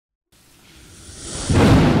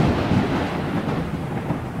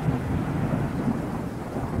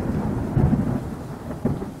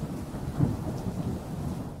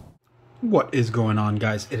What is going on,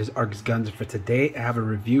 guys? It is Argus Guns. For today I have a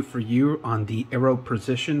review for you on the Aero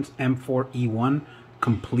Precision M4E1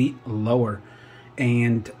 Complete lower.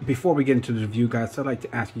 And before we get into the review, guys, I'd like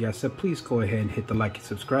to ask you guys to please go ahead and hit the like and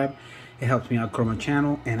subscribe. It helps me out grow my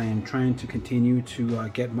channel, and I am trying to continue to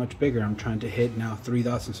get much bigger. I'm trying to hit now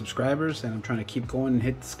 3,000 subscribers, and I'm trying to keep going and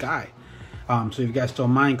hit the sky. So if you guys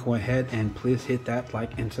don't mind, go ahead and please hit that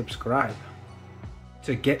like and subscribe.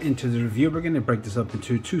 To get into the review, we're going to break this up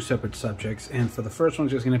into two separate subjects, and for the first one,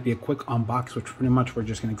 it's just going to be a quick unbox, which pretty much we're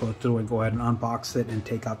just going to go through and go ahead and unbox it and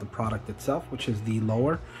take out the product itself, which is the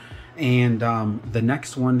lower. And the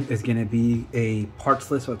next one is going to be a parts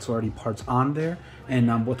list, so it's already parts on there,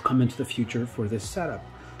 and what's come into the future for this setup.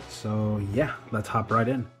 So yeah, let's hop right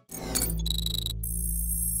in.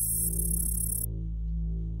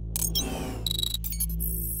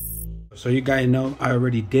 So you guys know I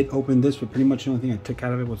already did open this, but pretty much the only thing I took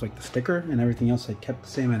out of it was like the sticker, and everything else I kept the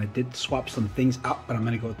same, and I did swap some things out, but I'm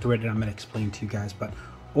going to go through it and I'm going to explain to you guys. But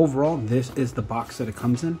overall, this is the box that it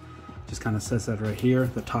comes in. Just kind of says that right here.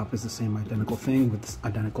 The top is the same identical thing with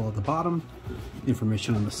identical at the bottom.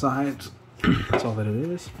 Information on the sides. That's all that it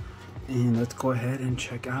is. And let's go ahead and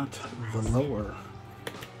check out the lower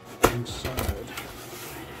inside.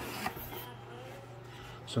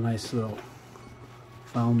 So nice little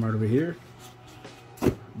foam right over here.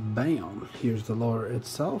 Bam, here's the lower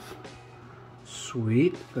itself.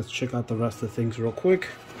 Sweet. Let's check out the rest of the things real quick.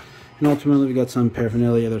 And ultimately we got some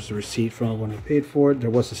paraphernalia. There's a receipt from when I paid for it. There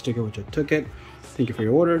was a sticker which I took it. Thank you for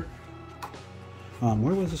your order.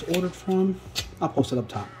 Where was this ordered from? I'll post it up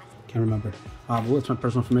top. Can't remember. Well, it's my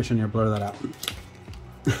personal information here. Blur that out.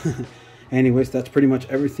 Anyways, that's pretty much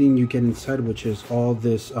everything you get inside, which is all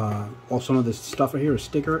this, all some of this stuff right here, a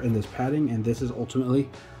sticker and this padding, and this is ultimately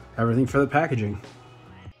everything for the packaging.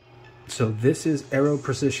 So this is Aero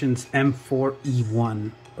Precision's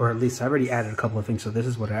M4E1, or at least I already added a couple of things, so this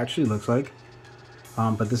is what it actually looks like.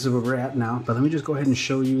 But this is where we're at now. But let me just go ahead and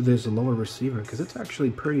show you this lower receiver, because it's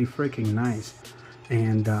actually pretty freaking nice.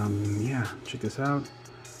 And yeah, check this out.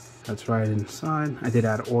 That's right inside. I did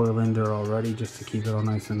add oil in there already just to keep it all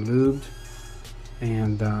nice and lubed.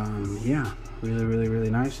 And yeah,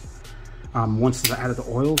 really nice. Once I added the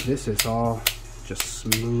oil, this is all just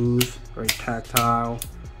smooth, very tactile.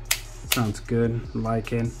 Sounds good,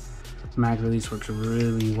 like it. Mag release works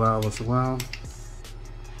really well as well.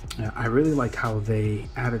 Yeah, I really like how they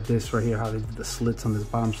added this right here, how they did the slits on this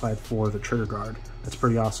bottom side for the trigger guard. That's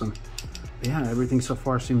pretty awesome. But yeah, everything so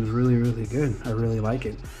far seems really good. I really like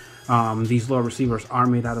it. These lower receivers are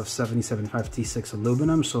made out of 77.5 T6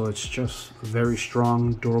 aluminum, so it's just very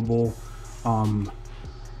strong, durable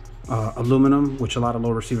aluminum, which a lot of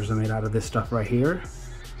lower receivers are made out of this stuff right here.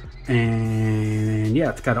 And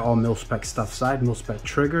yeah, it's got all mil-spec stuff side, mil-spec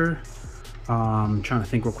trigger. I'm trying to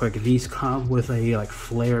think real quick. These come with a like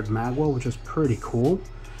flared magwell, which is pretty cool,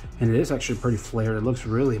 and it is actually pretty flared. It looks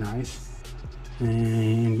really nice.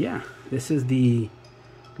 And yeah, this is the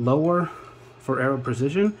lower for Aero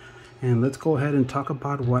Precision. And let's go ahead and talk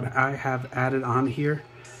about what I have added on here.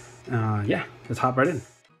 Yeah, let's hop right in.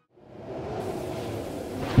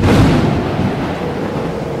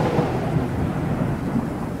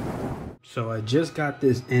 So I just got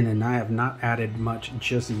this in, and I have not added much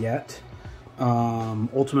just yet.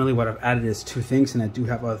 Ultimately what I've added is two things, and I do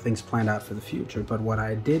have other things planned out for the future. But what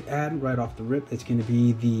I did add right off the rip is going to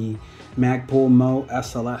be the Magpul Mo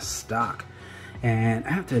SLS stock. And I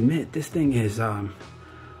have to admit, this thing is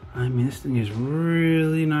I mean, this thing is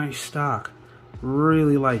really nice stock.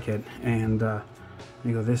 Really like it. And let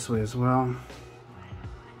me go this way as well.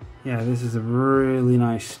 Yeah, this is a really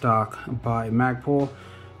nice stock by Magpul.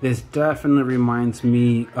 This definitely reminds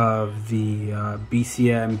me of the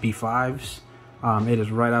BCM B5s. It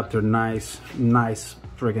is right up there. Nice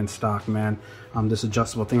friggin' stock, man. This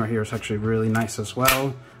adjustable thing right here is actually really nice as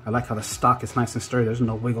well. I like how the stock is nice and sturdy. There's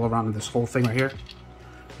no wiggle around in this whole thing right here.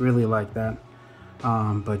 Really like that.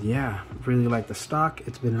 But yeah, really like the stock.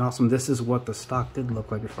 It's been awesome. This is what the stock did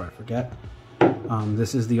look like before I forget.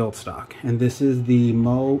 This is the old stock, and this is the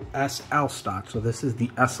Mo SL stock. So this is the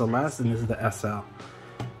SLS and this is the SL.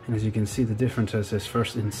 And as you can see, the difference is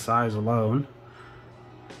first in size alone.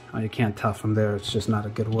 You can't tell from there, it's just not a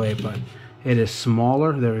good way, but it is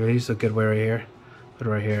smaller. There it is, a good way right here. Put it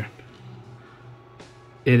right here.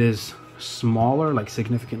 It is smaller, like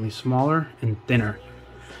significantly smaller and thinner.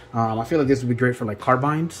 I feel like this would be great for like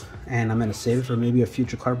carbines, and I'm gonna save it for maybe a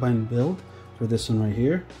future carbine build for this one right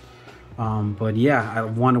here. But yeah, I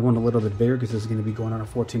wanted one a little bit bigger because this is gonna be going on a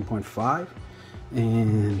 14.5,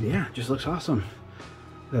 and yeah, it just looks awesome.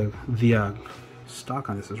 The stock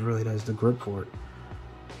on this is really nice, the grip for it.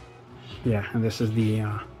 Yeah, and this is the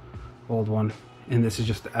old one, and this is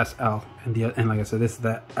just the SL, and like I said, this is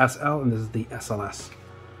the SL and this is the SLS.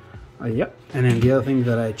 Yep. And then the other thing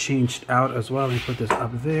that I changed out as well, let me put this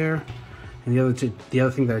up there, and the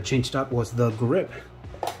other thing that I changed up was the grip,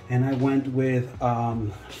 and I went with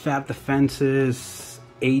Fab Defense's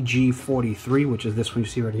AG43, which is this one you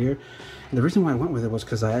see right here. And the reason why I went with it was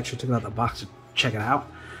because I actually took it out of the box to check it out,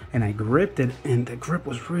 and I gripped it, and the grip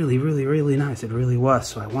was really, really, really nice. It really was.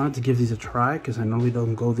 So I wanted to give these a try because I normally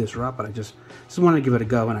don't go this route, but I just wanted to give it a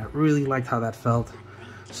go, and I really liked how that felt.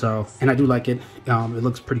 So, and I do like it. It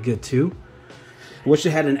looks pretty good too. I wish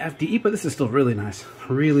it had an FDE, but this is still really nice.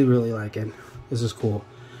 Really, really like it. This is cool.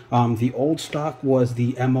 The old stock was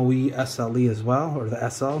the MOE SLE as well, or the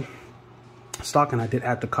SL stock, and I did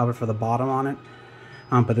add the cover for the bottom on it.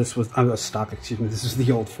 But this was stock, excuse me. This is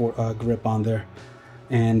the old grip on there.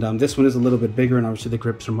 And this one is a little bit bigger, and obviously the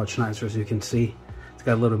grips are much nicer, as you can see. It's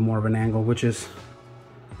got a little bit more of an angle, which is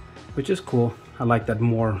cool. I like that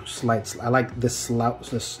more slight. I like this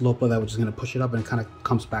slope of that, which is going to push it up and it kind of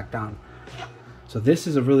comes back down. So this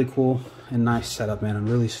is a really cool and nice setup, man. I'm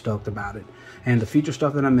really stoked about it. And the feature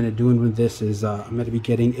stuff that I'm going to do with this is I'm going to be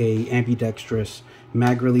getting a ambidextrous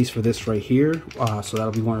mag release for this right here. So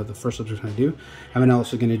that'll be one of the first steps we're going to do. I'm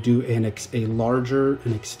also going to do a larger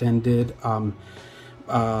and extended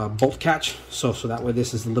bolt catch, so that way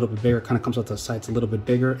this is a little bit bigger, kind of comes out to the sides a little bit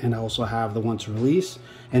bigger, and I also have the one to release.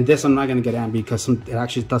 And this I'm not going to get ambi because it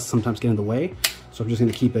actually does sometimes get in the way, so I'm just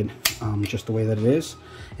going to keep it just the way that it is.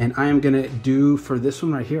 And I am going to do for this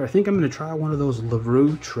one right here, I think I'm going to try one of those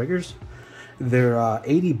LaRue triggers. They're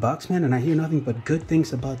 80 bucks, man, and I hear nothing but good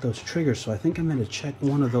things about those triggers, so I think I'm going to check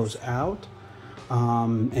one of those out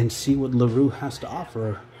and see what LaRue has to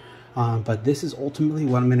offer. But this is ultimately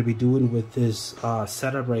what I'm going to be doing with this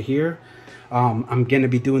setup right here. I'm going to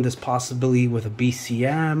be doing this possibly with a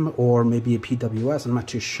BCM or maybe a PWS. I'm not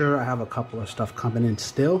too sure. I have a couple of stuff coming in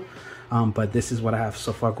still. But this is what I have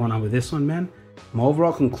so far going on with this one, man. My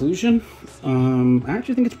overall conclusion, I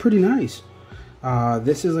actually think it's pretty nice.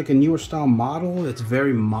 This is like a newer style model. It's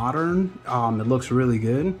very modern. It looks really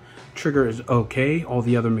good. Trigger is okay. All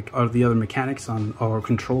the other mechanics or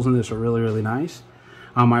controls in this are really, really nice.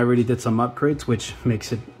 I already did some upgrades, which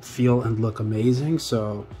makes it feel and look amazing.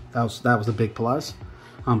 So that was a big plus.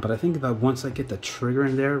 But I think that once I get the trigger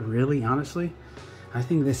in there, really, honestly, I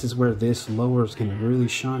think this is where this lower is going to really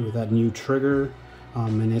shine with that new trigger.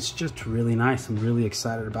 And it's just really nice. I'm really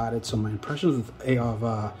excited about it. So my impressions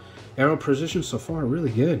of Aero Precision so far are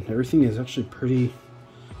really good. Everything is actually pretty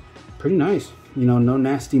nice. You know, no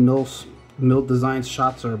nasty mill design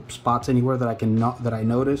shots or spots anywhere that I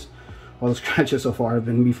noticed. All the scratches so far have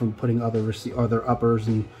been me from putting other uppers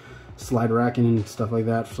and slide racking and stuff like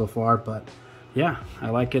that so far. But yeah,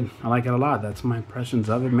 I like it. I like it a lot. That's my impressions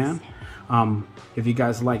of it, man. If you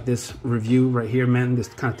guys like this review right here, man, this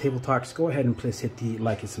kind of table talks, go ahead and please hit the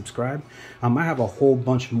like and subscribe. I have a whole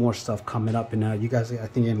bunch more stuff coming up, and you guys, I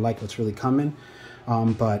think, you like what's really coming.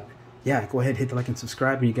 But yeah, go ahead, hit the like and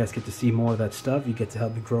subscribe, and you guys get to see more of that stuff. You get to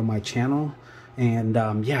help me grow my channel, and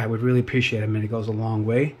yeah, I would really appreciate it, man. It goes a long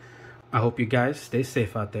way. I hope you guys stay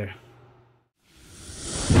safe out there.